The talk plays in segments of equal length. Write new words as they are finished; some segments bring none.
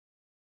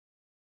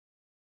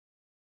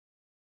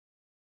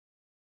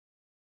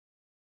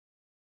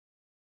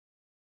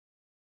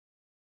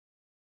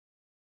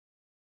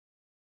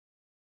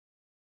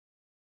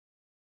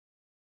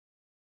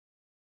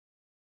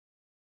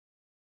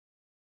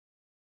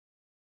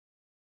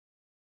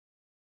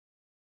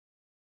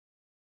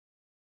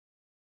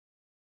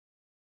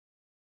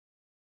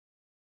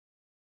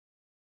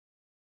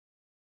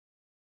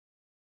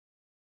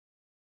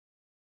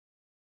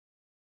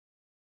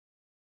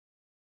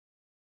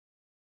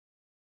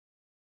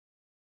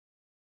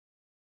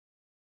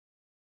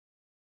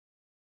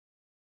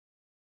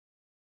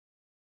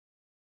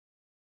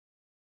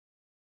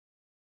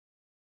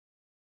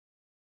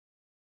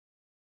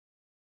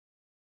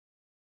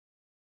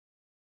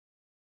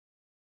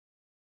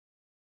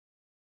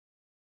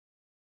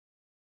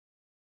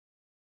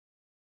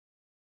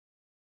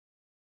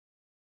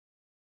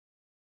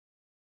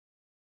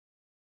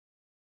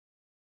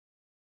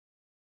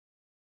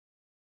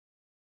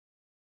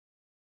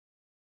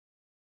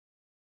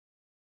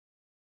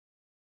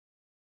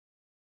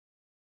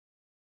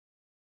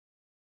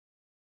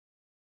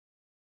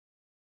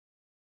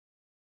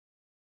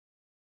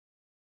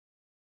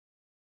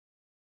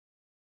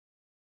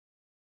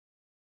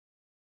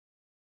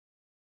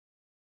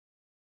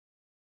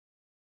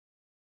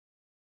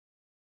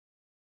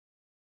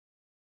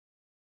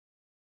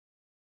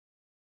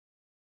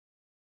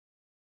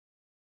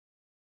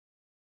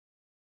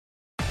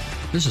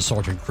This is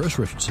Sergeant Chris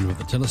Richardson with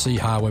the Tennessee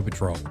Highway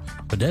Patrol.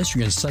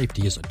 Pedestrian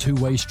safety is a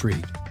two-way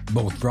street.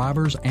 Both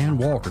drivers and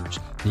walkers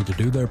need to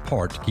do their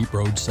part to keep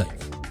roads safe.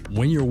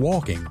 When you're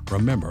walking,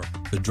 remember,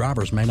 the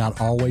drivers may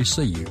not always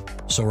see you,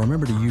 so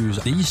remember to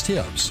use these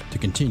tips to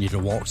continue to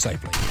walk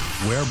safely.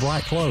 Wear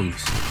bright clothes.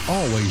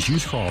 Always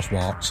use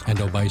crosswalks and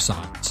obey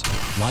signs.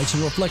 Lights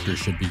and reflectors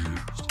should be used.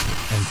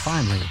 And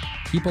finally,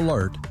 keep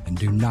alert and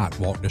do not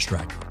walk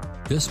distracted.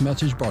 This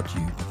message brought to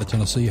you by the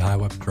Tennessee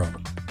Highway Patrol.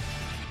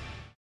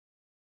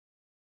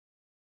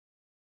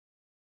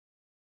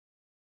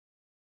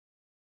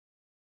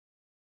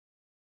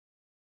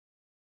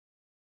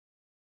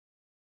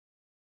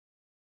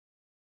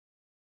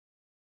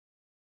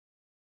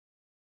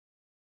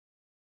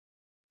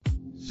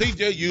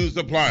 CJ Used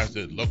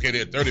Appliances,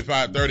 located at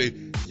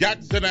 3530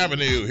 Jackson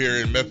Avenue here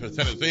in Memphis,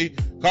 Tennessee.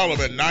 Call them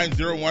at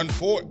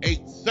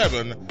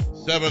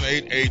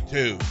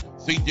 901-487-7882.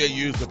 CJ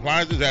Used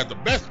Appliances has the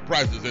best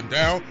prices in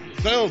town,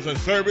 sales and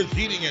service,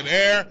 heating and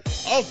air.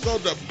 Also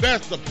the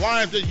best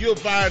appliances you'll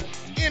find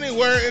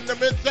anywhere in the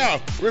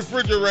Mid-South.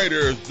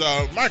 Refrigerators,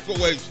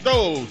 microwave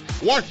stoves,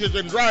 washers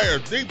and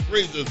dryers, deep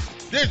freezers,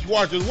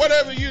 dishwashers,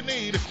 whatever you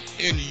need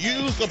in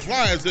used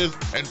appliances.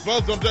 And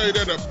folks, I'll tell you,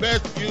 they're the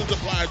best used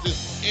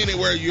appliances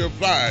anywhere you'll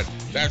find.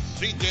 That's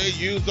CJ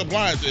Used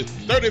Appliances,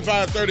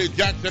 3530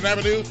 Jackson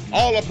Avenue.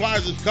 All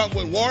appliances come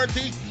with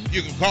warranty.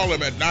 You can call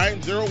them at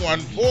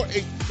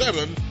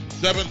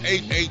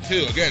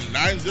 901-487-7882. Again,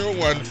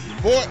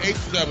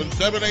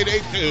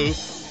 901-487-7882,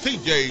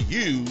 CJ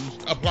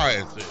Used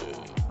Appliances.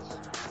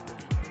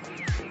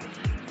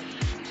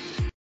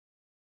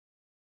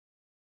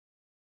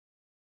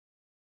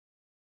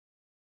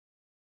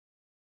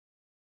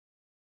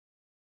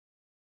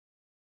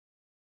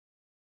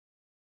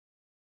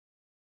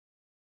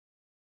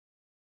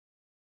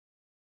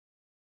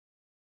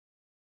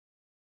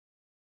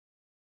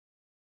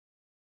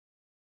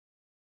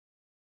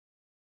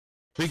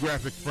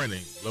 Graphics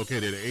Printing,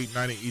 located at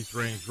 890 East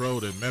Range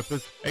Road in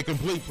Memphis, a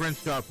complete print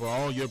shop for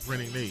all your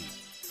printing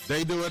needs.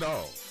 They do it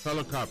all: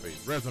 color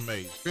copies,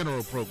 resumes,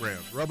 funeral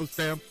programs, rubber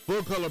stamps,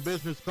 full-color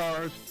business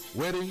cards,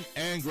 wedding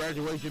and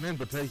graduation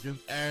invitations,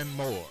 and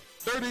more.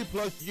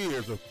 30-plus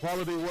years of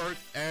quality work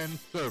and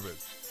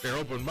service. They're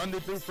open Monday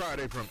through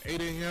Friday from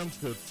 8 a.m.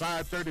 to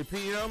 5:30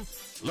 p.m.,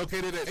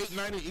 located at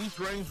 890 East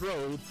Range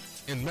Road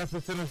in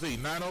Memphis, Tennessee,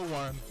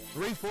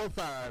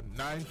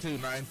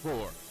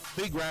 901-345-9294.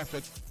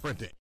 Graphics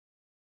Printing.